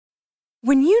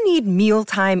When you need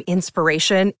mealtime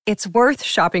inspiration, it's worth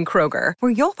shopping Kroger,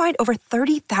 where you'll find over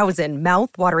 30,000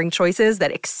 mouth-watering choices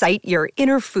that excite your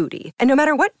inner foodie. And no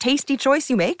matter what tasty choice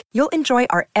you make, you'll enjoy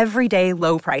our everyday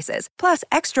low prices, plus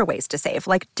extra ways to save,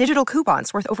 like digital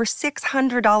coupons worth over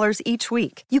 $600 each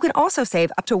week. You can also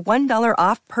save up to $1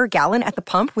 off per gallon at the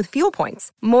pump with fuel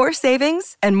points. More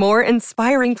savings and more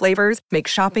inspiring flavors make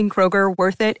shopping Kroger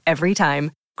worth it every time.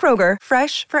 Kroger,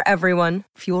 fresh for everyone.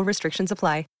 Fuel restrictions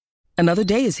apply. Another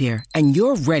day is here, and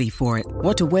you're ready for it.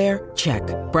 What to wear? Check.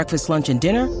 Breakfast, lunch, and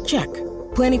dinner? Check.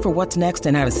 Planning for what's next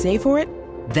and how to save for it?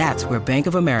 That's where Bank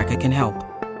of America can help.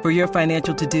 For your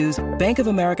financial to-dos, Bank of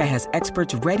America has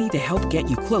experts ready to help get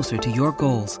you closer to your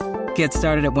goals. Get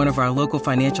started at one of our local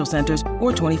financial centers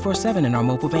or 24/7 in our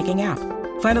mobile banking app.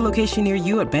 Find a location near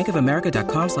you at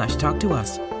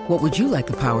bankofamerica.com/talktous. What would you like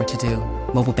the power to do?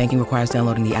 Mobile banking requires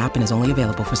downloading the app and is only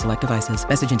available for select devices.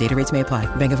 Message and data rates may apply.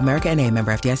 Bank of America N.A.,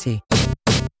 member FDIC.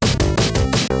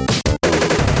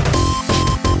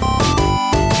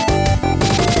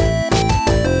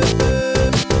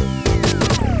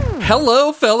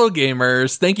 Hello, fellow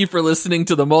gamers. Thank you for listening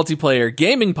to the Multiplayer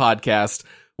Gaming Podcast.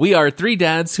 We are three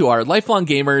dads who are lifelong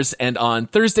gamers, and on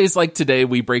Thursdays like today,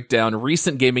 we break down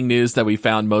recent gaming news that we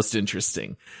found most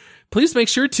interesting. Please make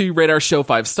sure to rate our show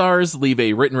 5 stars, leave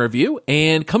a written review,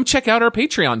 and come check out our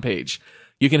Patreon page.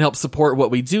 You can help support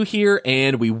what we do here,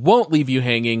 and we won't leave you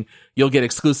hanging. You'll get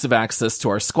exclusive access to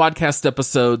our Squadcast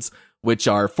episodes, which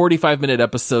are 45-minute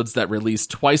episodes that release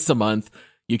twice a month.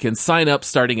 You can sign up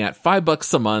starting at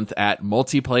 $5 a month at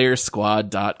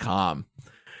multiplayersquad.com.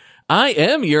 I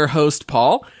am your host,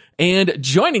 Paul, and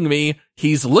joining me,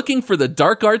 he's looking for the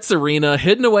Dark Arts Arena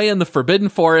hidden away in the Forbidden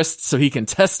Forest so he can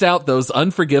test out those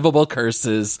unforgivable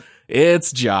curses.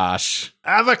 It's Josh.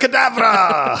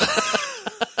 Avacadabra!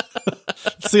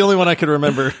 It's the only one I could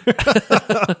remember.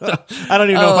 I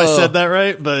don't even know if I said that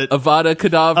right, but Avada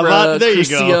Kedavra, there you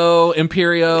Crucio, go.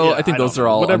 Imperio. Yeah, I think those are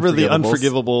all whatever the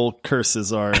unforgivable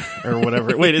curses are, or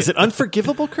whatever. Wait, is it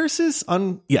unforgivable curses?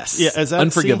 Yes. Yeah, is that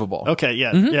unforgivable? Okay,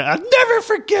 yeah, yeah. I'll never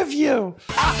forgive you.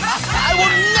 I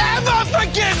will never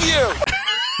forgive you.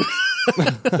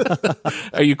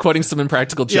 Are you quoting some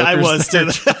Impractical Jokers? Yeah, I was. There?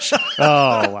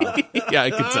 Oh, wow. Yeah, I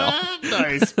could tell.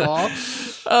 Nice, Paul.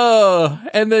 Oh,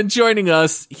 and then joining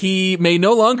us, he may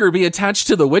no longer be attached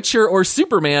to The Witcher or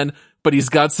Superman, but he's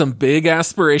got some big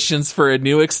aspirations for a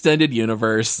new extended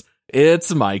universe.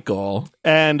 It's Michael.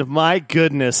 And my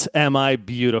goodness, am I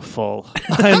beautiful.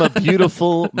 I'm a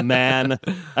beautiful man.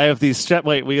 I have these...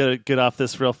 Wait, we gotta get off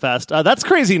this real fast. That's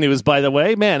crazy news, by the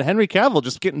way. Man, Henry Cavill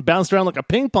just getting bounced around like a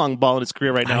ping pong ball in his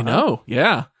career right now. I know,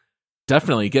 yeah.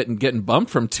 Definitely getting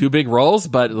bumped from 2 big roles,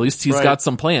 but at least he's got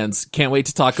some plans. Can't wait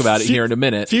to talk about it here in a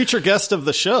minute. Future guest of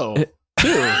the show, too.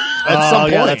 At some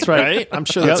point, that's right. I'm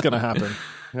sure that's going to happen.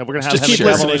 Yeah, we're going to have just keep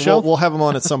listening. We'll have him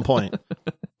on at some point.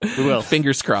 We will.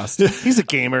 Fingers crossed. He's a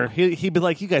gamer. He'd be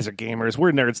like, you guys are gamers.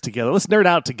 We're nerds together. Let's nerd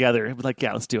out together. He'd be like,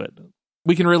 yeah, let's do it.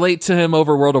 We can relate to him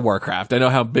over World of Warcraft. I know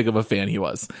how big of a fan he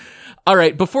was. All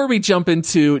right, before we jump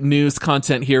into news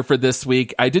content here for this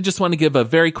week, I did just want to give a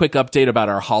very quick update about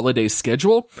our holiday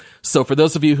schedule. So for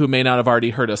those of you who may not have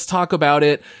already heard us talk about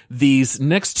it, these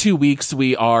next 2 weeks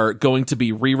we are going to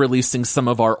be re-releasing some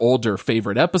of our older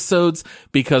favorite episodes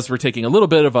because we're taking a little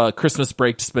bit of a Christmas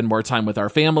break to spend more time with our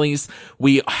families.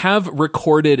 We have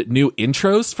recorded new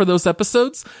intros for those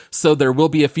episodes, so there will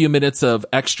be a few minutes of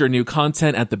extra new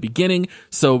content at the beginning.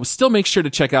 So still make sure to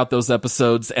check out those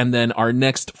episodes, and then our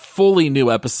next fully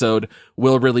new episode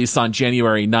will release on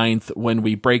January 9th when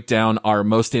we break down our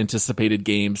most anticipated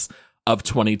games of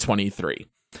 2023.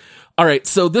 All right,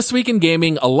 so this week in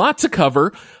gaming, a lot to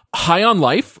cover. High on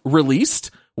Life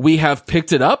released. We have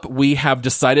picked it up. We have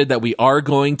decided that we are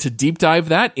going to deep dive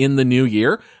that in the new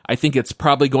year. I think it's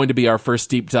probably going to be our first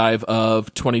deep dive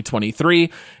of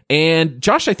 2023. And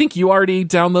Josh, I think you already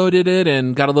downloaded it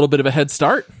and got a little bit of a head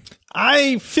start.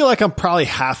 I feel like I'm probably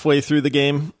halfway through the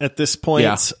game at this point.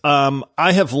 Yeah.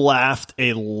 I have laughed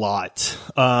a lot.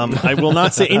 I will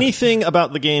not say anything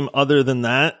about the game other than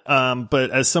that.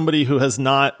 But as somebody who has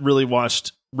not really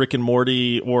watched Rick and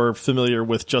Morty or familiar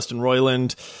with Justin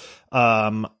Roiland,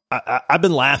 I've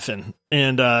been laughing.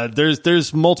 And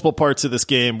there's multiple parts of this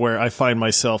game where I find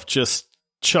myself just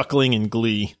chuckling in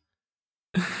glee.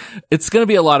 It's going to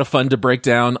be a lot of fun to break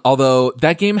down, although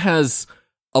that game has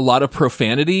a lot of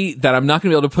profanity that I'm not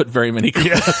going to be able to put very many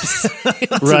clips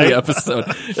into the episode.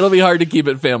 It'll be hard to keep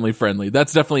it family friendly.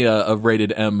 That's definitely a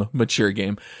rated M mature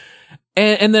game.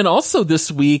 And then also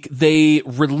this week, they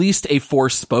released a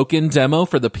Forspoken demo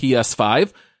for the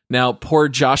PS5. Now, poor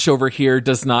Josh over here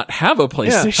does not have a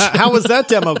PlayStation. Yeah. How was that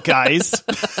demo, guys?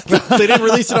 They didn't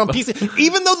release it on PC.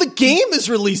 Even though the game is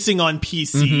releasing on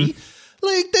PC,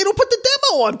 like they don't put the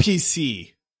demo on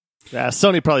PC. Yeah,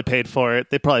 Sony probably paid for it.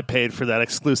 They probably paid for that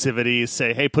exclusivity.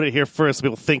 Say, hey, put it here first. So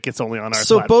people think it's only on our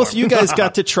So platform. both you guys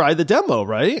got to try the demo,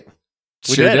 right?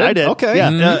 We did. I did. Okay.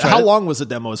 Yeah. How long was the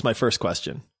demo is my first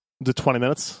question. The 20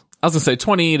 minutes? I was going to say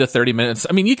 20 to 30 minutes.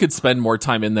 I mean, you could spend more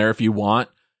time in there if you want.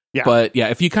 Yeah. But yeah,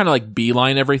 if you kind of like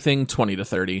beeline everything, 20 to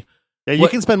 30. Yeah, you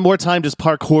can spend more time just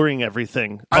parkouring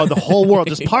everything. Oh, the whole world.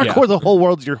 Just parkour the whole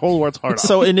world. Your whole world's hard off.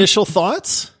 So initial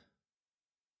thoughts?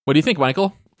 What do you think,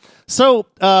 Michael? So,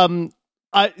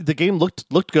 the game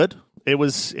looked good. The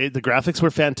graphics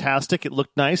were fantastic. It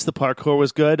looked nice. The parkour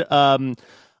was good.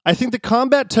 I think the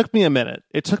combat took me a minute.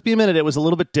 It took me a minute. It was a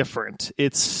little bit different.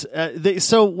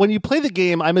 So when you play the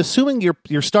game, I'm assuming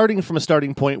you're starting from a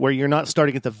starting point where you're not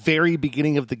starting at the very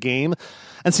beginning of the game.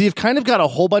 And so you've kind of got a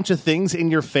whole bunch of things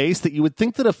in your face that you would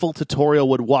think that a full tutorial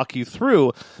would walk you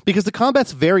through, because the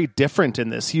combat's very different in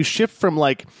this. You shift from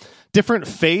like different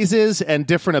phases and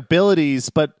different abilities,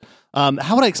 but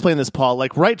how would I explain this, Paul?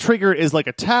 Like, right trigger is like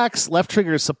attacks, left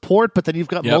trigger is support, but then you've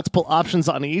got multiple options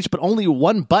on each, but only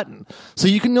one button. So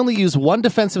you can only use one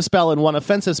defensive spell and one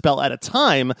offensive spell at a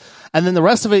time, and then the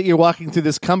rest of it, you're walking through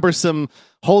this cumbersome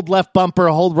hold left bumper,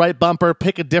 hold right bumper,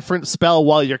 pick a different spell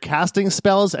while you're casting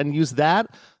spells, and use that.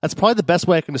 That's probably the best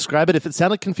way I can describe it. If it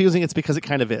sounded confusing, it's because it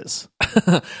kind of is.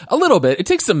 A little bit. It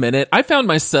takes a minute. I found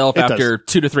myself after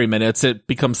 2 to 3 minutes, it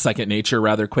becomes second nature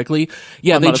rather quickly.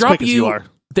 Yeah, I'm they not as drop quick as you. you are.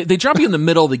 They drop you in the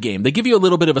middle of the game. They give you a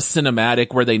little bit of a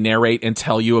cinematic where they narrate and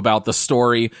tell you about the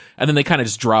story, and then they kind of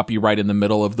just drop you right in the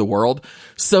middle of the world.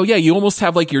 So yeah, you almost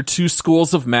have like your two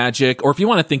schools of magic, or if you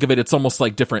want to think of it, it's almost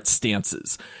like different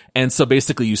stances. And so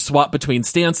basically you swap between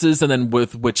stances, and then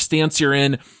with which stance you're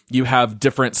in, you have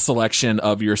different selection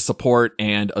of your support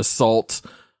and assault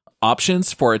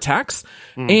options for attacks.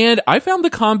 And I found the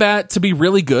combat to be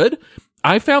really good.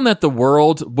 I found that the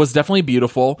world was definitely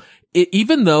beautiful.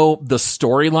 Even though the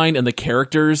storyline and the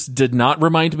characters did not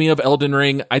remind me of Elden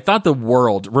Ring, I thought the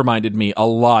world reminded me a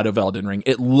lot of Elden Ring.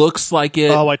 It looks like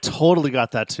it. Oh, I totally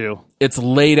got that too. It's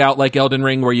laid out like Elden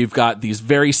Ring, where you've got these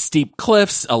very steep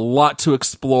cliffs, a lot to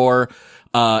explore.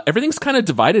 Everything's kind of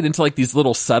divided into like these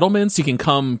little settlements. You can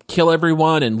come kill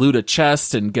everyone and loot a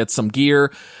chest and get some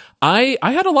gear. I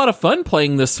had a lot of fun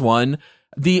playing this one.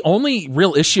 The only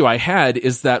real issue I had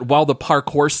is that while the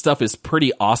parkour stuff is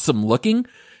pretty awesome looking,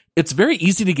 it's very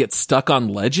easy to get stuck on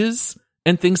ledges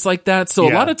and things like that. So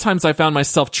a lot of times I found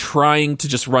myself trying to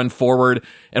just run forward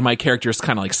and my character's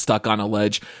kind of like stuck on a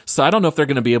ledge. So I don't know if they're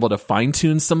going to be able to fine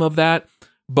tune some of that.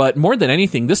 But more than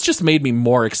anything, this just made me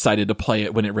more excited to play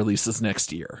it when it releases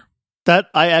next year. That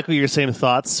I echo your same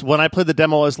thoughts. When I played the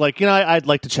demo, I was like, I'd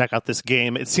like to check out this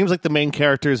game. It seems like the main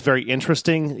character is very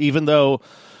interesting, even though,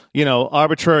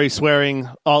 arbitrary swearing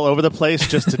all over the place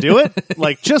just to do it.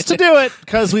 Just to do it,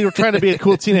 because we were trying to be a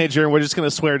cool teenager and we're just going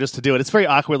to swear just to do it. It's very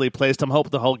awkwardly placed. I'm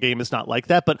hoping the whole game is not like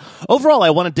that. But overall,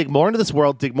 I want to dig more into this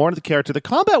world, dig more into the character. The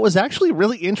combat was actually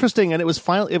really interesting, and it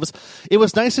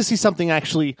was nice to see something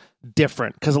actually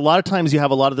different, because a lot of times you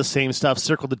have a lot of the same stuff: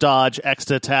 circle to dodge, X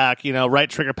to attack, right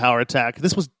trigger power attack.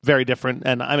 This was very different,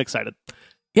 and I'm excited.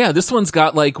 Yeah, this one's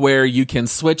got like where you can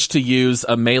switch to use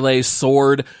a melee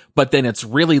sword, but then it's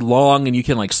really long and you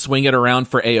can like swing it around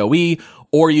for AoE,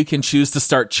 or you can choose to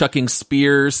start chucking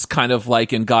spears, kind of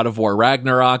like in God of War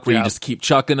Ragnarok, where you just keep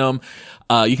chucking them.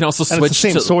 You can also switch and it's the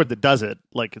same to sword that does it.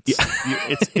 Like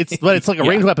it's like a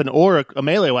ranged weapon or a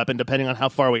melee weapon, depending on how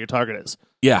far away your target is.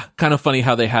 Yeah, kind of funny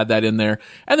how they had that in there.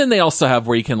 And then they also have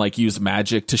where you can like use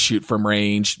magic to shoot from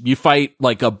range. You fight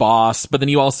like a boss, but then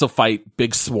you also fight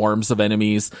big swarms of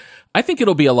enemies. I think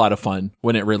it'll be a lot of fun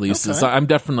when it releases. Okay. I'm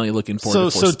definitely looking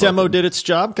forward to it. So demo did its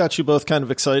job, got you both kind of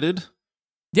excited?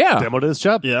 Yeah. Demo did its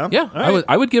job? Yeah. Right.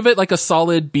 I would give it like a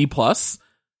solid B+.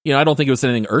 I don't think it was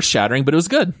anything earth-shattering, but it was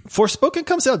good. Forspoken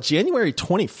comes out January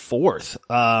 24th.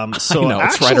 So I know,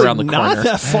 it's actually right around the corner. Not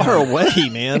that far away,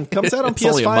 man. Comes out on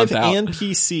PS5 and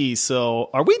PC.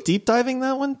 So are we deep diving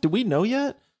that one? Do we know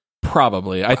yet?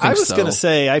 Probably. I was going to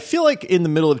say, I feel like in the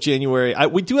middle of January,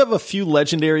 we do have a few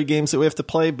Legendary games that we have to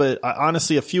play, but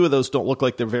honestly, a few of those don't look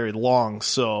like they're very long.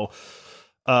 So...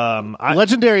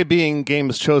 Legendary being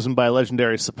games chosen by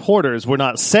Legendary supporters. We're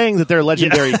not saying that they're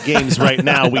Legendary games right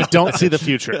now. We don't see the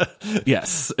future.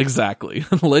 Yes, exactly.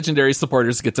 Legendary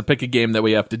supporters get to pick a game that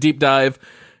we have to deep dive,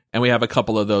 and we have a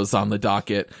couple of those on the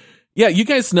docket. Yeah, you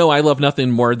guys know I love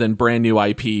nothing more than brand new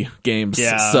IP games,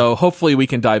 so hopefully we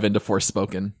can dive into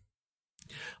Forspoken.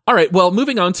 All right, well,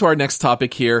 moving on to our next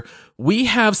topic here. we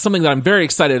have something that I'm very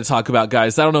excited to talk about,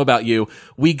 guys. I don't know about you.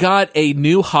 We got a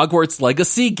new Hogwarts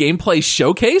Legacy gameplay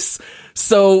showcase.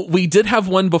 So we did have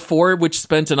one before, which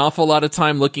spent an awful lot of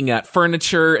time looking at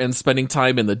furniture and spending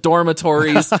time in the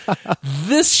dormitories.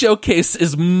 This showcase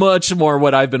is much more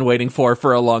what I've been waiting for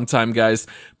a long time, guys.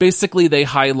 Basically, they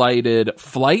highlighted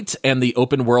flight and the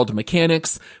open world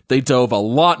mechanics. They dove a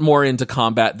lot more into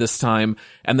combat this time,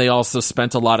 and they also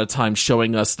spent a lot of time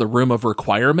showing us the Room of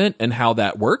Requirement and how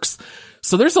that works.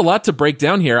 So there's a lot to break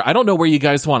down here. I don't know where you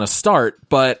guys want to start,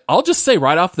 but I'll just say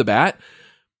right off the bat,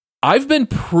 I've been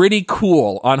pretty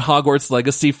cool on Hogwarts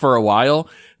Legacy for a while.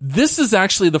 This is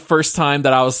actually the first time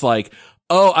that I was like,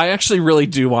 oh, I actually really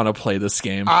do want to play this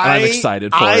game. I'm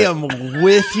excited for it. I am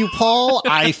with you, Paul.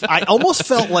 I almost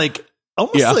felt like,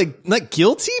 like not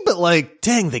guilty, but like,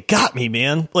 dang, they got me,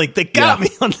 man. Like they got me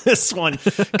on this one.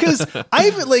 Cause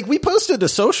we posted to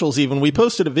socials even, we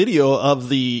posted a video of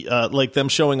the, like them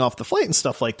showing off the flight and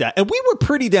stuff like that. And we were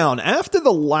pretty down after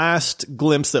the last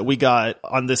glimpse that we got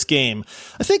on this game.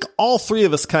 I think all three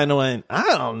of us kind of went,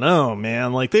 I don't know,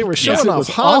 man. Like they were showing off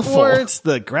Hogwarts.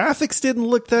 The graphics didn't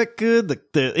look that good.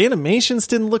 The animations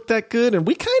didn't look that good. And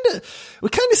we kind of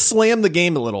slammed the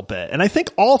game a little bit. And I think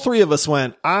all three of us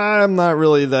went, I'm not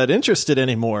really that interested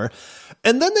anymore.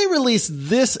 And then they released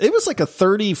this. It was like a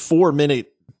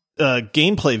 34-minute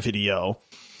gameplay video.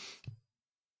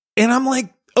 And I'm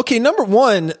like, okay, number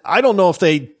one, I don't know if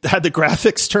they had the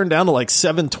graphics turned down to like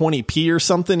 720p or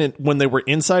something when they were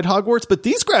inside Hogwarts, but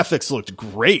these graphics looked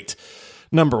great,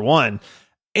 number one.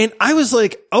 And I was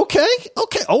like, okay.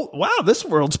 Oh, wow, this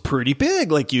world's pretty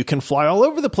big. Like you can fly all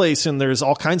over the place and there's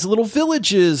all kinds of little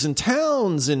villages and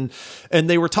towns. And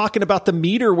they were talking about the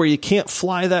meter where you can't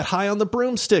fly that high on the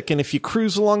broomstick. And if you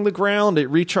cruise along the ground, it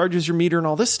recharges your meter and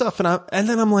all this stuff. And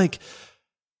then I'm like,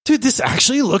 dude, this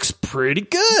actually looks pretty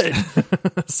good.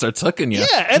 Starts hooking you.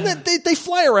 Yeah. And then they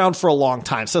fly around for a long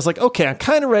time. So I was like, okay, I'm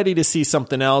kind of ready to see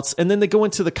something else. And then they go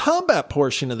into the combat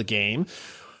portion of the game.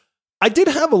 I did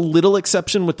have a little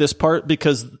exception with this part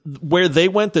because where they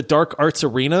went, the Dark Arts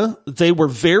Arena, they were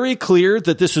very clear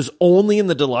that this is only in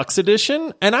the deluxe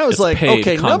edition. And I was like,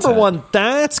 okay, content. Number one,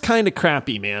 that's kind of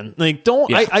crappy, man. Like,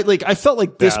 I felt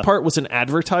like this part was an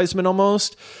advertisement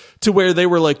almost to where they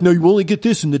were like, no, you only get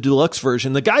this in the deluxe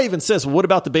version. The guy even says, well, what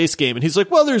about the base game? And he's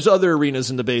like, well, there's other arenas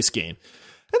in the base game.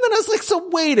 And then I was like, so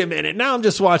wait a minute. Now I'm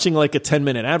just watching like a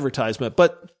 10-minute advertisement,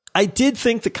 but I did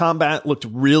think the combat looked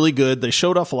really good. They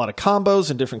showed off a lot of combos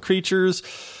and different creatures.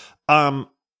 I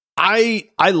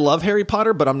love Harry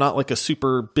Potter, but I'm not like a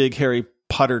super big Harry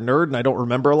Potter nerd, and I don't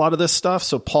remember a lot of this stuff.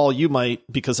 So Paul, you might,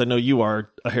 because I know you are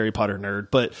a Harry Potter nerd,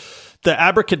 but the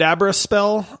abracadabra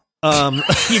spell,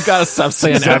 you gotta stop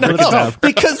saying abracadabra.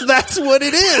 Because that's what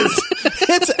it is.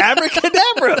 It's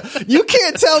abracadabra. You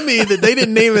can't tell me that they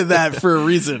didn't name it that for a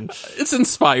reason. It's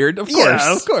inspired, of course.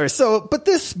 Yeah, of course. So, but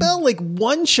this spell like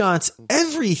one-shots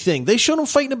everything. They showed him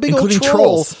fighting a big including old troll.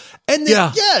 Trolls. And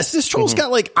then, yes, this troll's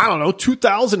got like, I don't know,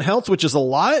 2,000 health, which is a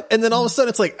lot. And then all of a sudden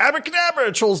it's like,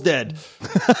 abracadabra, troll's dead.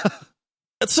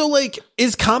 So like,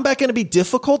 is combat going to be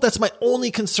difficult? That's my only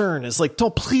concern is like,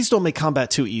 please don't make combat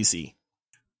too easy.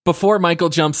 Before Michael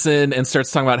jumps in and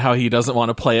starts talking about how he doesn't want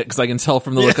to play it, because I can tell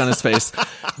from the look on his face,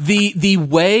 the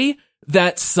way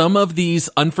that some of these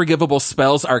unforgivable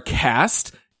spells are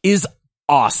cast is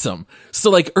awesome. So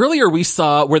like earlier we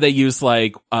saw where they use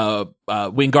like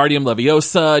Wingardium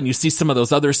Leviosa, and you see some of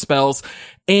those other spells,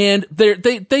 and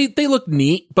they look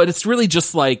neat, but it's really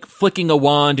just like flicking a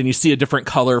wand and you see a different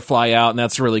color fly out, and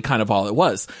that's really kind of all it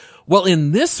was. Well,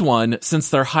 in this one, since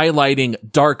they're highlighting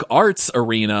Dark Arts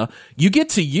Arena, you get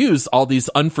to use all these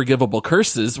unforgivable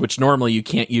curses, which normally you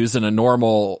can't use in a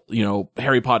normal,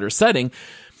 Harry Potter setting.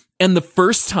 And the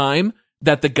first time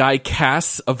that the guy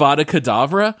casts Avada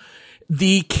Kedavra,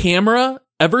 the camera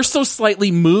ever so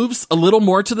slightly moves a little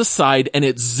more to the side and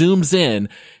it zooms in,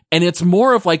 and it's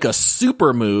more of like a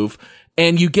super move.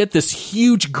 And you get this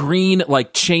huge green,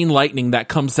 like chain lightning that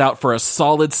comes out for a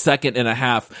solid second and a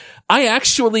half. I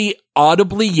actually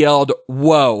audibly yelled,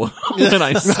 whoa, when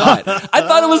I saw it. I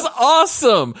thought it was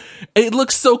awesome. It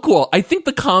looks so cool. I think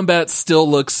the combat still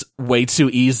looks way too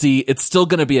easy. It's still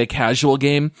going to be a casual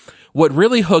game. What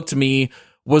really hooked me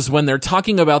was when they're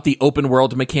talking about the open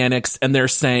world mechanics and they're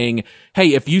saying,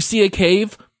 hey, if you see a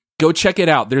cave, go check it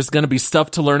out. There's going to be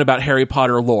stuff to learn about Harry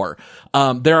Potter lore.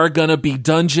 There are going to be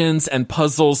dungeons and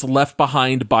puzzles left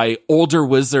behind by older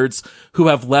wizards who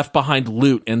have left behind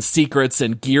loot and secrets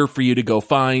and gear for you to go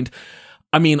find.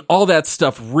 I mean, all that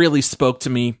stuff really spoke to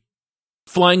me.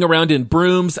 Flying around in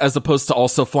brooms as opposed to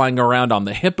also flying around on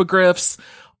the hippogriffs.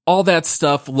 All that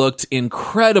stuff looked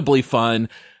incredibly fun.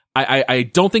 I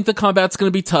don't think the combat's going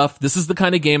to be tough. This is the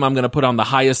kind of game I'm going to put on the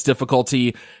highest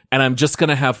difficulty, and I'm just going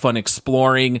to have fun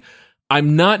exploring.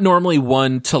 I'm not normally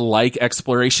one to like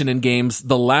exploration in games.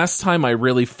 The last time I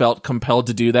really felt compelled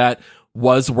to do that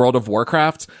was World of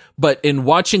Warcraft. But in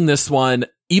watching this one,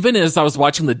 even as I was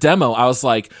watching the demo, I was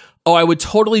like, oh, I would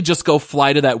totally just go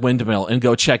fly to that windmill and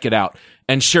go check it out.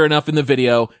 And sure enough, in the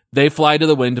video, they fly to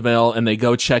the windmill and they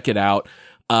go check it out.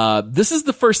 This is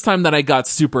the first time that I got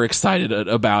super excited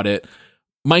about it.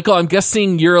 Michael, I'm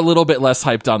guessing you're a little bit less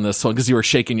hyped on this one because you were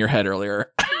shaking your head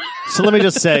earlier. So let me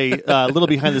just say a little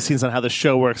behind the scenes on how the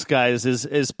show works, guys,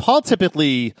 is Paul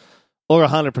typically, or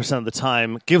 100% of the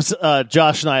time, gives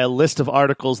Josh and I a list of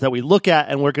articles that we look at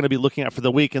and we're going to be looking at for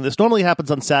the week. And this normally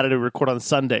happens on Saturday, we record on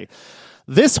Sunday.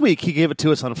 This week, he gave it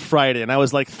to us on Friday, and I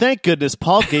was like, thank goodness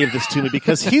Paul gave this to me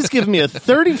because he's given me a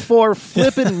 34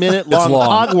 flippin' minute long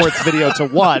Hogwarts video to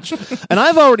watch. And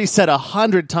I've already said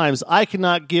 100 times I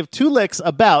cannot give two licks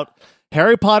about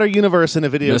Harry Potter universe in a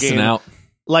video Missing game. out.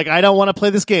 Like, I don't want to play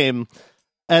this game.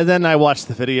 And then I watched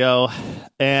the video,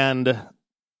 and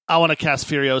I want to cast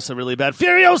Furiosa really bad.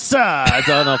 Furiosa! I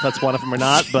don't know if that's one of them or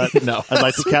not, but no, I'd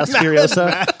like to cast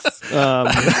Furiosa.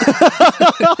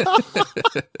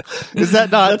 Is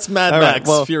that not? That's Mad Max,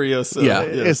 Furiosa. Yeah.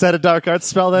 Is that a dark arts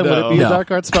spell then? No. Would it be a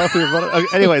dark arts spell for your brother?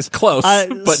 Okay, anyways. Close,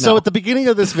 but so no. at the beginning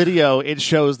of this video, it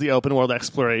shows the open world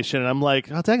exploration, and I'm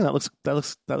like, oh dang, that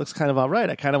looks kind of all right.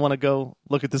 I kind of want to go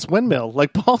look at this windmill,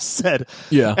 like Paul said.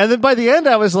 Yeah. And then by the end,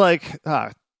 I was like,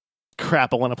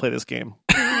 crap, I want to play this game.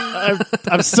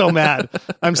 I'm so mad.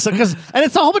 And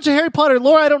it's a whole bunch of Harry Potter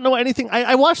lore. I don't know anything.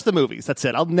 I watched the movies. That's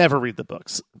it. I'll never read the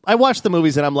books. I watched the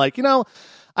movies and I'm like,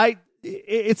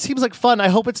 it seems like fun. I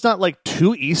hope it's not like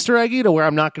too Easter eggy to where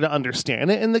I'm not going to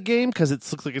understand it in the game because it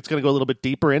looks like it's going to go a little bit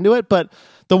deeper into it. But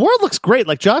the world looks great.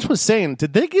 Like Josh was saying,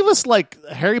 did they give us like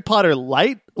Harry Potter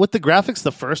light with the graphics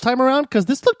the first time around? Because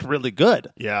this looked really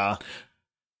good. Yeah.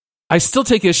 I still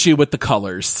take issue with the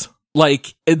colors.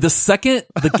 Like, the second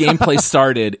the gameplay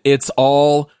started, it's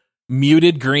all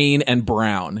muted green and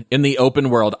brown in the open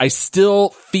world. I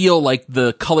still feel like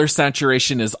the color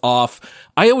saturation is off.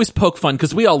 I always poke fun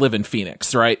because we all live in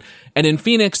Phoenix, right? And in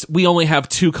Phoenix, we only have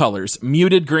two colors,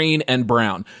 muted green and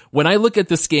brown. When I look at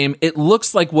this game, it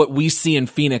looks like what we see in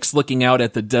Phoenix looking out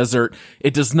at the desert.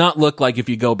 It does not look like if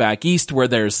you go back east where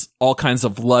there's all kinds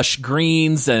of lush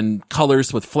greens and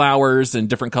colors with flowers and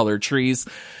different colored trees.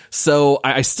 So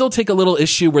I still take a little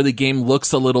issue where the game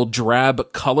looks a little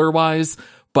drab color-wise,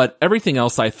 but everything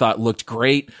else I thought looked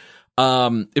great.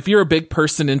 If you're a big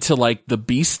person into like the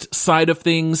beast side of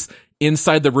things,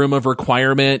 inside the room of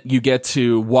requirement, you get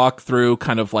to walk through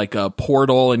kind of like a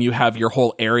portal and you have your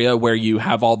whole area where you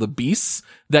have all the beasts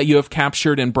that you have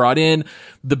captured and brought in.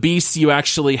 The beasts you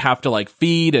actually have to like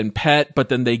feed and pet, but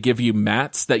then they give you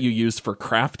mats that you use for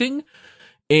crafting.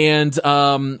 And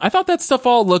I thought that stuff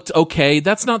all looked okay.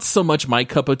 That's not so much my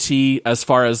cup of tea as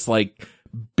far as like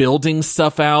building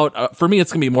stuff out. For me,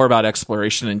 it's going to be more about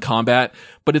exploration and combat.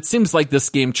 But it seems like this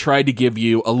game tried to give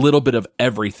you a little bit of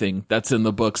everything that's in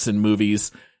the books and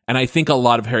movies. And I think a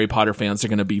lot of Harry Potter fans are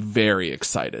going to be very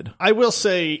excited. I will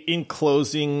say in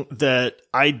closing that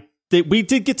we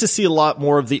did get to see a lot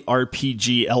more of the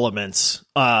RPG elements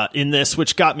in this,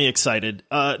 which got me excited.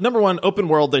 Number one, open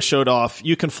world they showed off.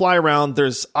 You can fly around.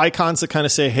 There's icons that kind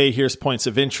of say, hey, here's points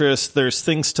of interest. There's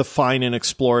things to find and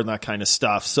explore and that kind of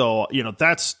stuff. So,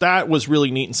 that was really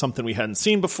neat and something we hadn't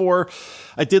seen before.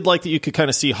 I did like that you could kind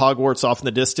of see Hogwarts off in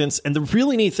the distance. And the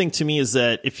really neat thing to me is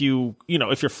that if you're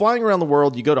flying around the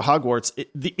world, you go to Hogwarts,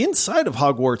 the inside of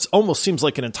Hogwarts almost seems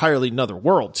like an entirely another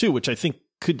world too, which I think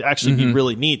could actually be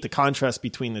really neat, the contrast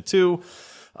between the two.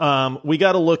 We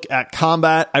got to look at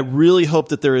combat. I really hope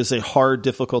that there is a hard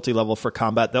difficulty level for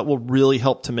combat that will really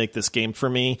help to make this game for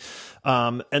me.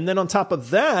 And then on top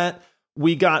of that,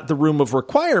 we got the room of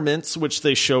requirements, which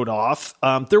they showed off.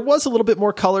 There was a little bit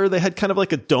more color. They had kind of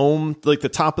like a dome, like the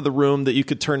top of the room that you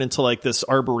could turn into like this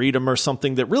arboretum or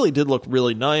something that really did look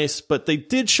really nice. But they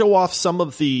did show off some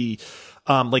of the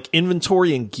like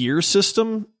inventory and gear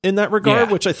system in that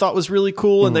regard, which I thought was really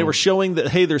cool. And they were showing that,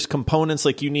 hey, there's components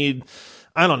like you need,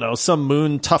 I don't know, some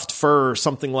moon tuft fur or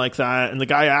something like that. And the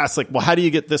guy asked like, well, how do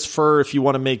you get this fur if you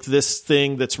want to make this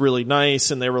thing that's really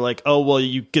nice? And they were like, oh, well,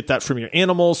 you get that from your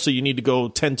animals. So you need to go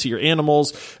tend to your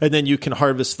animals and then you can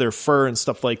harvest their fur and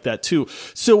stuff like that too.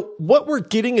 So what we're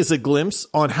getting is a glimpse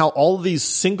on how all of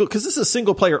these because this is a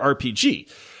single player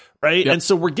RPG. Right. Yep. And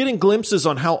so we're getting glimpses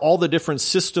on how all the different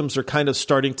systems are kind of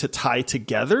starting to tie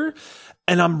together.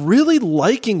 And I'm really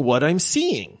liking what I'm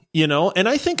seeing. you know, and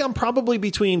I think I'm probably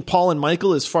between Paul and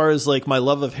Michael as far as like my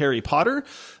love of Harry Potter.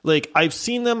 Like I've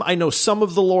seen them. I know some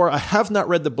of the lore. I have not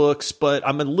read the books, but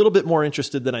I'm a little bit more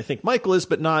interested than I think Michael is,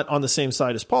 but not on the same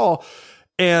side as Paul.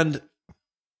 And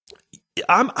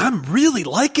I'm really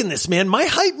liking this, man. My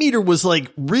hype meter was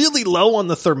like really low on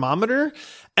the thermometer.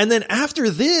 And then after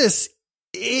this,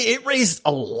 it raised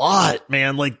a lot,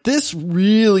 man. Like this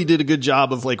really did a good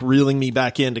job of like reeling me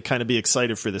back in to kind of be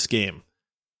excited for this game.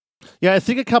 Yeah, I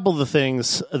think a couple of the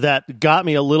things that got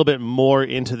me a little bit more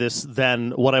into this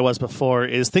than what I was before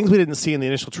is things we didn't see in the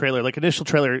initial trailer. Like initial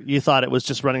trailer, you thought it was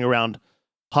just running around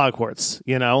Hogwarts,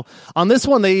 you know? On this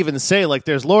one, they even say, like,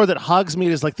 there's lore that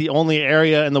Hogsmeade is, like, the only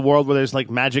area in the world where there's, like,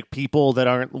 magic people that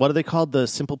aren't, what are they called? The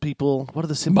simple people? What are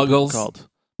the simple people called?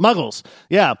 Muggles,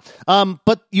 yeah.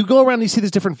 But you go around and you see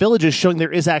these different villages showing there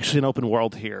is actually an open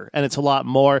world here, and it's a lot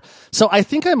more. So I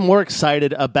think I'm more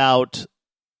excited about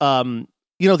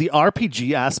you know, the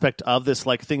RPG aspect of this,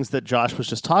 like things that Josh was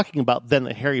just talking about, than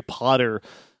the Harry Potter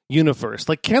universe.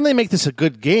 Like, can they make this a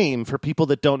good game for people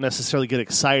that don't necessarily get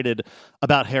excited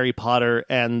about Harry Potter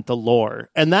and the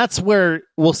lore? And that's where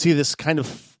we'll see this kind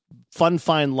of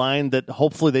fine line that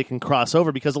hopefully they can cross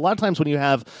over, because a lot of times when you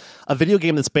have a video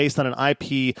game that's based on an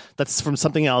IP that's from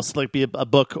something else, like be a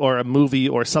book or a movie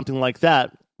or something like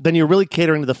that, then you're really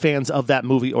catering to the fans of that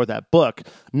movie or that book,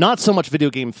 not so much video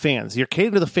game fans. You're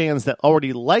catering to the fans that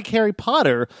already like Harry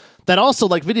Potter, that also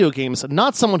like video games,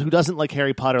 not someone who doesn't like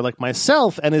Harry Potter like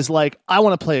myself and is like, I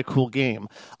want to play a cool game.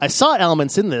 I saw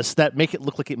elements in this that make it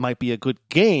look like it might be a good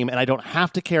game, and I don't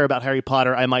have to care about Harry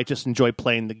Potter. I might just enjoy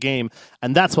playing the game,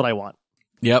 and that's what I want.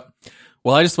 Yep.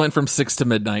 Well, I just went from 6 to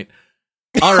midnight.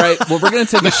 All right. Well, we're going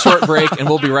to take a short break, and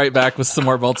we'll be right back with some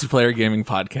more Multiplayer Gaming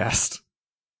Podcast.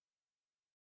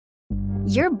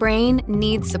 Your brain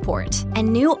needs support,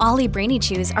 and new Ollie Brainy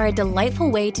Chews are a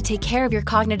delightful way to take care of your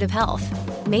cognitive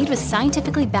health. Made with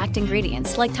scientifically backed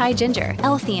ingredients like Thai ginger,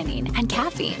 L-theanine, and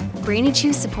caffeine, Brainy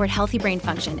Chews support healthy brain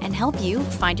function and help you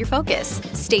find your focus,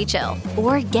 stay chill,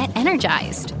 or get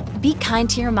energized. Be kind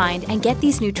to your mind and get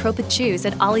these nootropic chews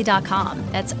at ollie.com.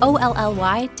 That's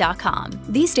OLLY.com.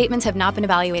 These statements have not been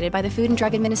evaluated by the Food and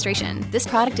Drug Administration. This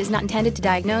product is not intended to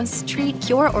diagnose, treat,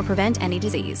 cure, or prevent any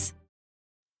disease.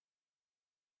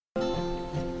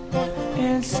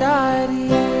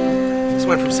 This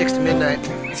went from 6 to midnight.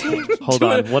 Hold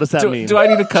on, what does that mean? Do I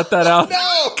need to cut that out?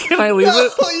 No! Can I leave it?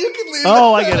 You can leave it.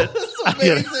 Oh, I get it. That's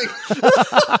amazing.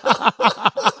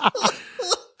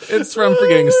 It's from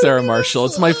Forgetting Sarah Marshall.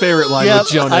 It's my favorite line Yep,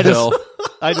 with Jonah Hill.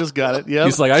 I just got it. Yeah,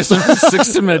 He's like, I went from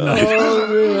 6 to midnight.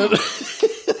 oh, man.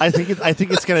 I think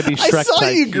it's going to be Shrek. I saw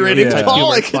type you grinning, Yeah.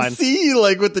 Paul. I It's could fine. see you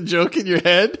like with the joke in your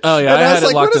head. Oh, yeah, And I had was it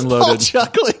like, locked what and is Paul loaded.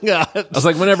 chuckling at? I was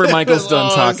like, whenever Michael's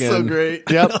done talking. So great.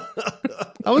 Yep.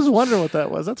 I was wondering what that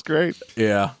was. That's great.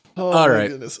 Yeah. Oh, All my right.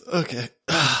 goodness. Okay.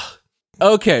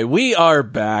 Okay, we are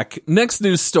back. Next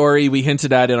news story we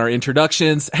hinted at in our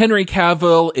introductions. Henry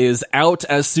Cavill is out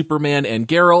as Superman and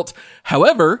Geralt.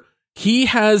 However, he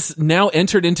has now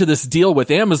entered into this deal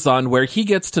with Amazon where he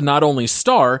gets to not only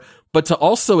star, but to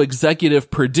also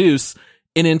executive produce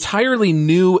an entirely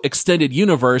new extended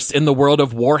universe in the world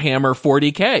of Warhammer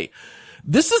 40K.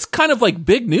 This is kind of like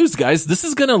big news, guys. This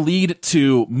is going to lead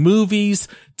to movies,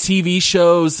 TV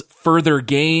shows, further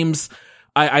games.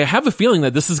 I have a feeling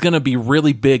that this is going to be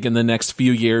really big in the next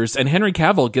few years, and Henry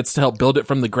Cavill gets to help build it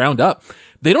from the ground up.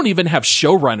 They don't even have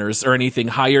showrunners or anything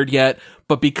hired yet,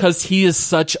 but because he is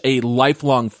such a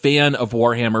lifelong fan of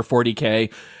Warhammer 40K,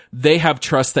 they have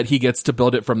trust that he gets to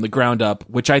build it from the ground up,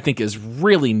 which I think is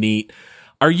really neat.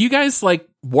 Are you guys like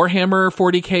Warhammer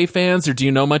 40K fans, or do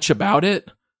you know much about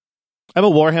it? I'm a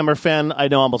Warhammer fan. I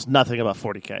know almost nothing about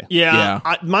 40K. Yeah.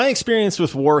 My experience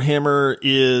with Warhammer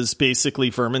is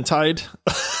basically Vermintide.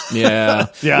 Yeah.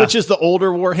 Yeah. Which is the older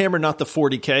Warhammer, not the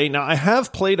 40K. Now, I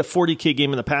have played a 40K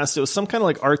game in the past. It was some kind of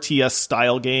like RTS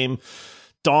style game.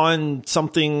 Dawn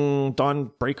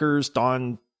Breakers,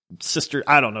 Dawn Sister,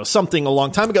 I don't know, something a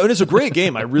long time ago. And it's a great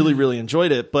game. I really, really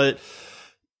enjoyed it. But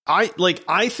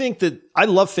I think that I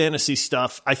love fantasy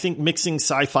stuff. I think mixing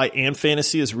sci-fi and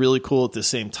fantasy is really cool at the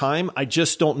same time. I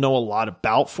just don't know a lot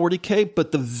about 40K,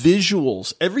 but the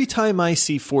visuals, every time I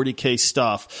see 40K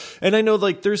stuff, and I know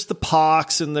like there's the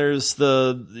pox and there's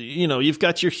the, you know, you've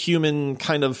got your human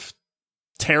kind of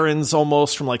Terrans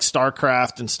almost from like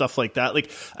StarCraft and stuff like that.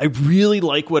 Like, I really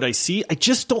like what I see. I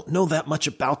just don't know that much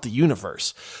about the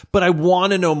universe, but I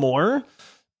want to know more.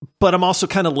 But I'm also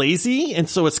kind of lazy. And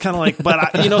so it's kind of like, but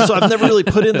I, you know, so I've never really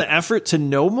put in the effort to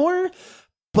know more,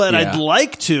 but Yeah. I'd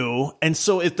like to. And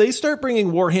so if they start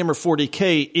bringing Warhammer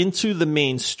 40K into the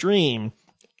mainstream,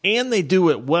 and they do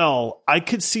it well, I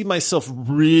could see myself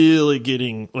really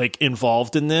getting like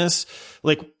involved in this.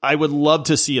 Like, I would love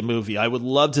to see a movie. I would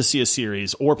love to see a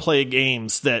series or play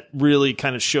games that really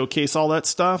kind of showcase all that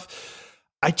stuff.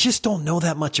 I just don't know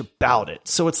that much about it.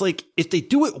 So it's like, if they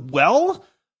do it well,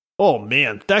 oh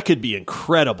man, that could be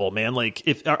incredible, man. Like,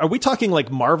 are we talking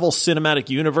like Marvel Cinematic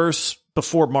Universe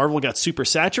before Marvel got super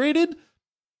saturated?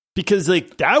 Because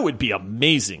like, that would be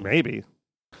amazing. Maybe.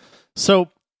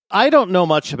 So I don't know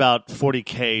much about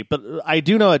 40K, but I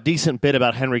do know a decent bit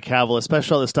about Henry Cavill,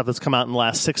 especially all the stuff that's come out in the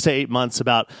last 6 to 8 months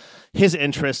about his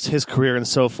interests, his career, and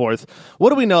so forth. What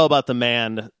do we know about the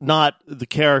man, not the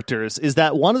characters, is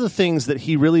that one of the things that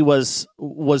he really was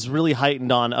really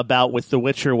heightened on about with The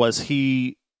Witcher was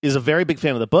he is a very big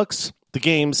fan of the books, the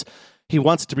games. He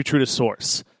wants it to be true to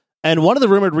source. And one of the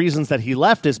rumored reasons that he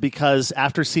left is because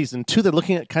after season 2, they're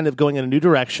looking at kind of going in a new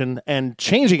direction and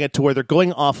changing it to where they're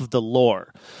going off of the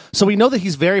lore. So we know that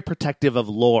he's very protective of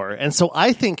lore. And so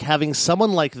I think having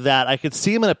someone like that, I could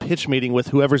see him in a pitch meeting with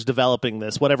whoever's developing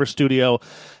this, whatever studio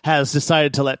has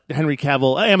decided to let Henry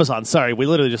Cavill, Amazon, sorry, we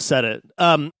literally just said it.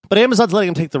 But Amazon's letting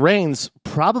him take the reins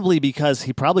probably because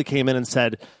he probably came in and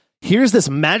said, here's this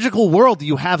magical world that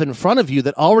you have in front of you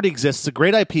that already exists. It's a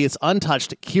great IP. It's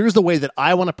untouched. Here's the way that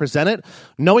I want to present it,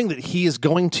 knowing that he is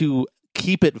going to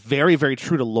keep it very, very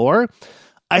true to lore.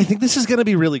 I think this is going to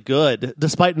be really good,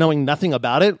 despite knowing nothing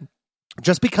about it,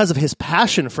 just because of his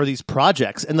passion for these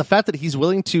projects and the fact that he's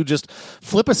willing to just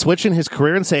flip a switch in his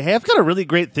career and say, hey, I've got a really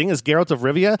great thing as Geralt of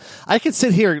Rivia. I could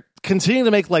sit here continuing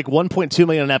to make like 1.2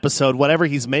 million an episode, whatever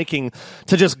he's making,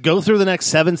 to just go through the next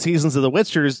 7 seasons of The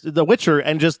Witcher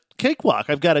and just cakewalk.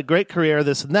 I've got a great career,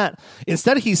 this and that.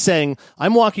 Instead, he's saying,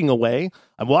 I'm walking away.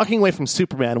 I'm walking away from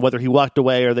Superman, whether he walked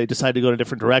away or they decided to go in a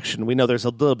different direction. We know there's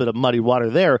a little bit of muddy water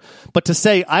there. But to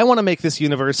say, I want to make this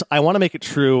universe, I want to make it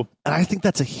true, and I think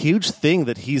that's a huge thing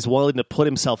that he's willing to put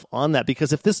himself on that,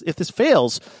 because if this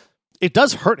fails, it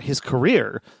does hurt his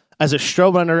career. As a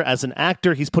showrunner, as an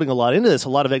actor, he's putting a lot into this, a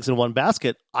lot of eggs in one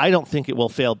basket. I don't think it will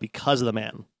fail because of the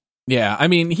man. Yeah, I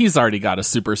mean, he's already got a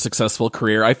super successful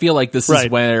career. I feel like this is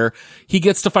where he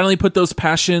gets to finally put those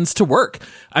passions to work.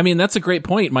 I mean, that's a great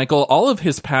point, Michael. All of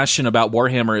his passion about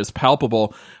Warhammer is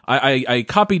palpable. I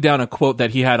copied down a quote that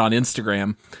he had on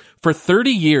Instagram. For 30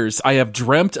 years, I have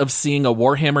dreamt of seeing a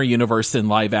Warhammer universe in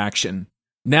live action.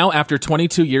 Now, after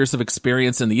 22 years of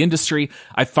experience in the industry,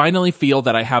 I finally feel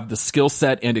that I have the skill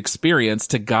set and experience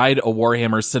to guide a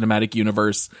Warhammer cinematic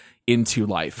universe into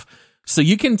life. So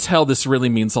you can tell this really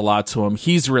means a lot to him.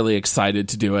 He's really excited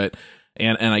to do it,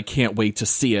 and I can't wait to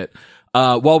see it.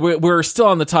 While we're still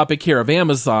on the topic here of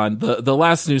Amazon, the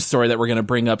last news story that we're going to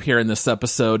bring up here in this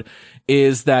episode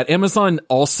is that Amazon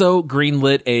also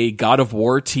greenlit a God of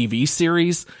War TV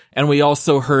series, and we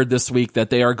also heard this week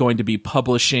that they are going to be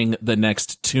publishing the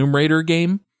next Tomb Raider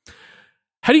game.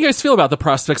 How do you guys feel about the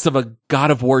prospects of a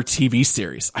God of War TV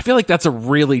series? I feel like that's a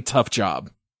really tough job.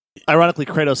 Ironically,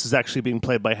 Kratos is actually being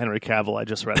played by Henry Cavill. I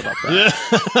just read about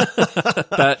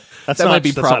that. that might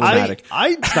be problematic.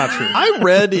 It's not true. I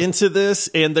read into this,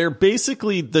 and they're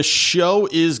basically, the show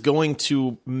is going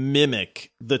to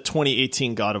mimic the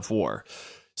 2018 God of War.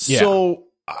 So,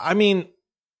 I mean,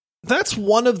 that's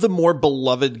one of the more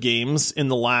beloved games in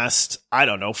the last,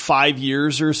 5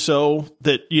 years or so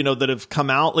that have come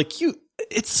out. Like,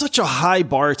 it's such a high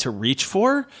bar to reach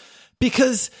for,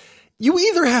 because you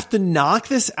either have to knock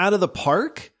this out of the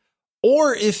park,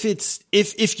 or if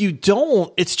you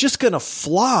don't, it's just going to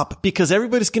flop, because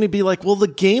everybody's going to be like, well, the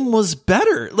game was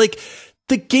better. Like,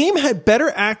 the game had better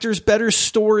actors, better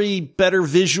story, better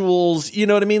visuals. You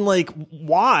know what I mean? Like,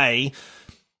 why?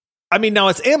 I mean, now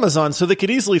it's Amazon, so they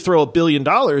could easily throw $1 billion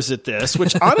at this,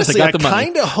 which honestly, I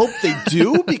kind of hope they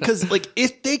do, because like,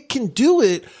 if they can do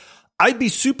it, I'd be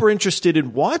super interested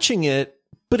in watching it.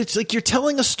 But it's like, you're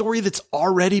telling a story that's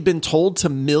already been told to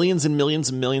millions and millions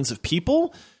and millions of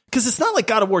people. Because it's not like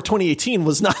God of War 2018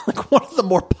 was not like one of the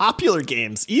more popular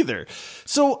games either.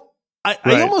 So I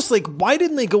almost like, why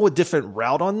didn't they go a different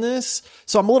route on this?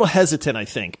 So I'm a little hesitant, I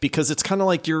think, because it's kind of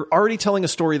like, you're already telling a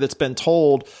story that's been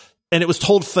told, and it was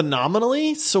told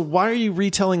phenomenally. So why are you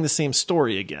retelling the same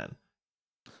story again?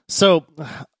 So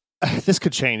this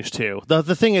could change too.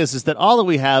 The thing is that all that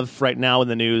we have right now in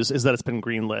the news is that it's been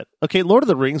greenlit. Okay, Lord of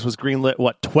the Rings was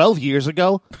greenlit, 12 years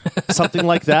ago? Something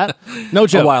like that? No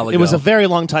joke. A while ago. It was a very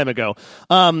long time ago.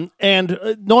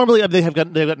 Normally they've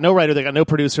got no writer, they've got no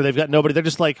producer, they've got nobody. They're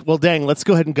just like, well, dang, let's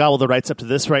go ahead and gobble the rights up to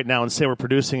this right now and say we're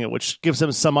producing it, which gives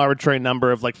them some arbitrary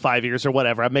number of like 5 years or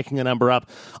whatever. I'm making a number up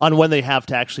on when they have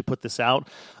to actually put this out.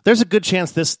 There's a good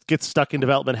chance this gets stuck in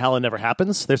development hell and never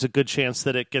happens. There's a good chance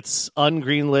that it gets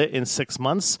ungreenlit. it in 6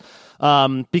 months.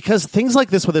 Because things like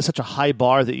this, where there's such a high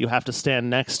bar that you have to stand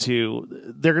next to,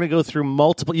 they're going to go through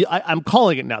multiple. I'm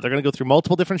calling it now. They're going to go through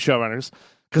multiple different showrunners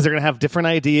because they're going to have different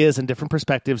ideas and different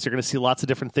perspectives. You're going to see lots of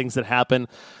different things that happen.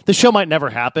 The show might never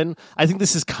happen. I think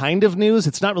this is kind of news.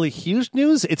 It's not really huge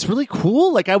news. It's really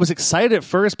cool. Like, I was excited at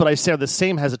first, but I share the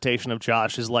same hesitation of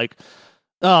Josh. Is like,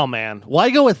 oh man, why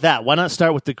go with that? Why not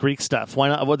start with the Greek stuff? Why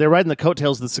not? Well, they're riding the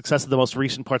coattails of the success of the most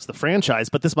recent parts of the franchise,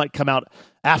 but this might come out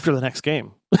after the next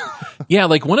game. Yeah,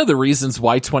 like one of the reasons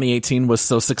why 2018 was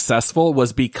so successful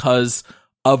was because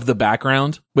of the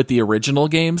background with the original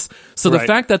games. So the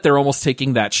fact that they're almost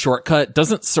taking that shortcut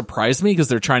doesn't surprise me because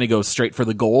they're trying to go straight for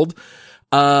the gold.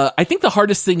 I think the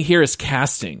hardest thing here is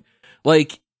casting.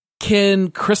 Like,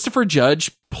 can Christopher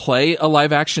Judge play a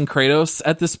live action Kratos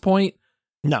at this point?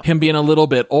 No. Him being a little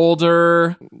bit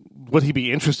older. Would he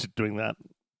be interested in doing that?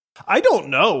 I don't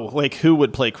know, like, who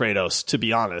would play Kratos, to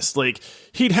be honest. Like,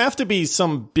 he'd have to be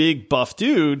some big buff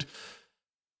dude.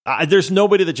 There's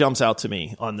nobody that jumps out to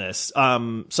me on this.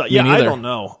 So yeah, I don't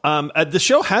know. The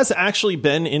show has actually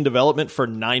been in development for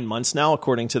 9 months now,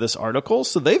 according to this article.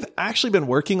 So they've actually been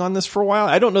working on this for a while.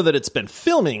 I don't know that it's been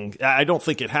filming. I don't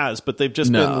think it has, but they've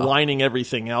just been lining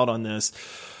everything out on this.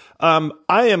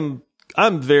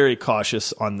 I'm very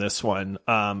cautious on this one.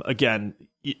 Again,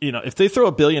 you know, if they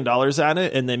throw $1 billion at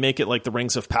it and they make it like the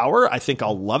Rings of Power, I think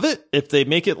I'll love it. If they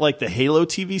make it like the Halo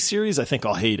TV series, I think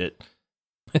I'll hate it.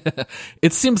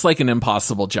 It seems like an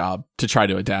impossible job to try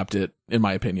to adapt it, in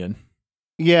my opinion.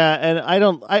 Yeah, and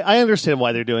I understand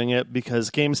why they're doing it,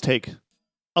 because games take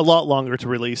a lot longer to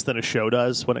release than a show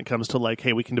does when it comes to like,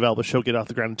 hey, we can develop a show, get off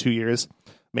the ground in 2 years,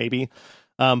 maybe.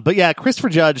 But yeah, Christopher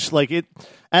Judge, like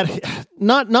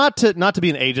not to be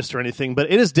an ageist or anything, but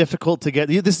it is difficult to get.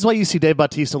 This is why you see Dave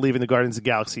Bautista leaving the Guardians of the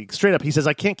Galaxy. Straight up, he says,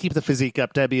 I can't keep the physique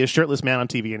up to be a shirtless man on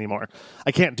TV anymore.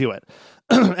 I can't do it.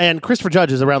 And Christopher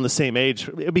Judge is around the same age.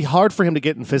 It'd be hard for him to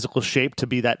get in physical shape to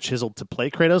be that chiseled to play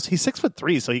Kratos. He's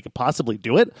 6'3", so he could possibly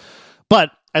do it.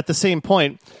 But at the same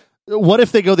point, what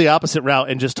if they go the opposite route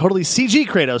and just totally CG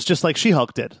Kratos, just like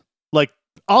She-Hulk did? Like,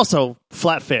 also,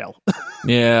 flat fail.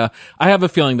 Yeah, I have a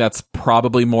feeling that's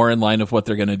probably more in line of what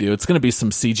they're going to do. It's going to be some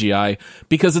CGI,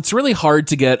 because it's really hard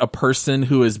to get a person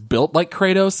who is built like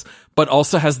Kratos, but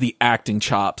also has the acting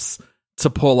chops to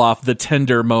pull off the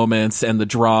tender moments and the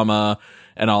drama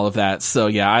and all of that. So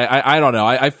yeah, I don't know.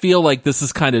 I feel like this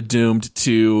is kind of doomed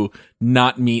to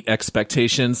not meet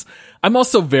expectations. I'm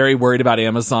also very worried about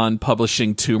Amazon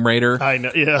publishing Tomb Raider. I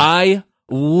know, yeah. I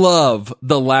love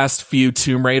the last few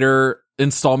Tomb Raider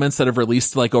installments that have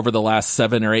released like over the last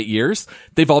 7 or 8 years.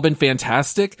 They've all been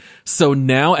fantastic. So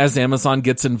now as Amazon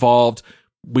gets involved,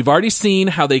 we've already seen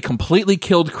how they completely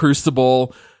killed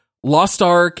Crucible, Lost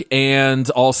Ark, and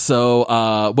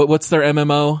also what's their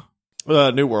MMO?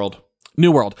 New World.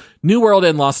 New World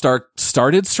and Lost Ark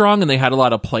started strong and they had a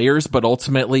lot of players, but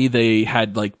ultimately they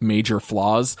had like major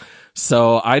flaws.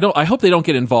 So I hope they don't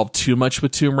get involved too much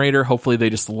with Tomb Raider. Hopefully they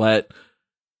just let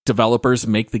developers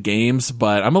make the games,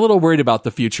 but I'm a little worried about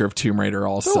the future of Tomb Raider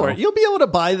also. Don't worry, you'll be able to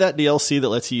buy that DLC that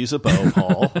lets you use a bow,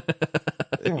 Paul.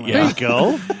 There you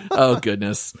go. Oh,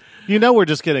 goodness. You know we're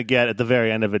just going to get, at the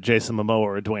very end of it, Jason Momoa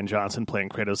or Dwayne Johnson playing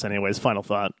Kratos anyways. Final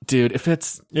thought. Dude, it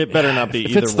better not be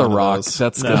if either it's The one Rock, of those.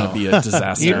 that's going to be a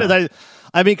disaster.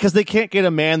 I mean, because they can't get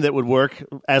a man that would work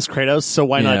as Kratos, so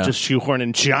why Yeah. not just shoehorn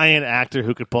in giant actor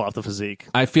who could pull off the physique?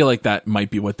 I feel like that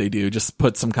might be what they do. Just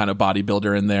put some kind of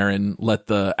bodybuilder in there and let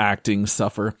the acting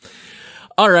suffer.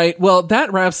 All right. Well,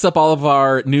 that wraps up all of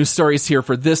our news stories here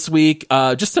for this week.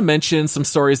 Just to mention some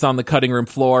stories on the cutting room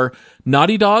floor.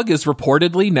 Naughty Dog is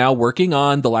reportedly now working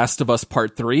on The Last of Us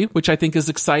Part 3, which I think is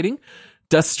exciting.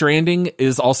 Death Stranding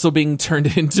is also being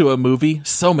turned into a movie.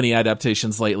 So many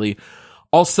adaptations lately.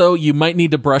 Also, you might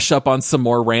need to brush up on some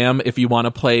more RAM if you want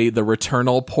to play the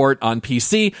Returnal port on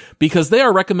PC, because they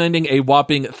are recommending a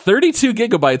whopping 32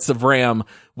 gigabytes of RAM,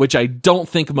 which I don't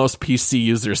think most PC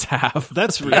users have.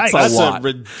 That's a a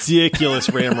ridiculous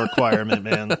RAM requirement,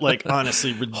 man. Like,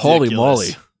 honestly, ridiculous. Holy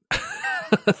moly.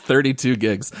 32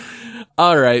 gigs.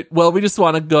 All right. Well, we just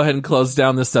want to go ahead and close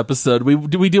down this episode.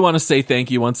 We do want to say thank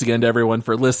you once again to everyone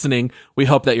for listening. We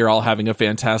hope that you're all having a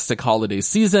fantastic holiday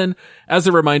season. As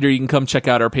a reminder, you can come check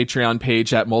out our Patreon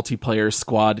page at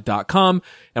multiplayersquad.com.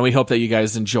 And we hope that you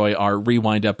guys enjoy our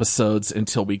rewind episodes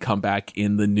until we come back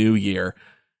in the new year.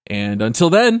 And until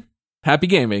then, happy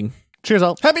gaming. Cheers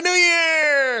all. Happy New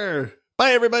Year!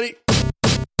 Bye, everybody.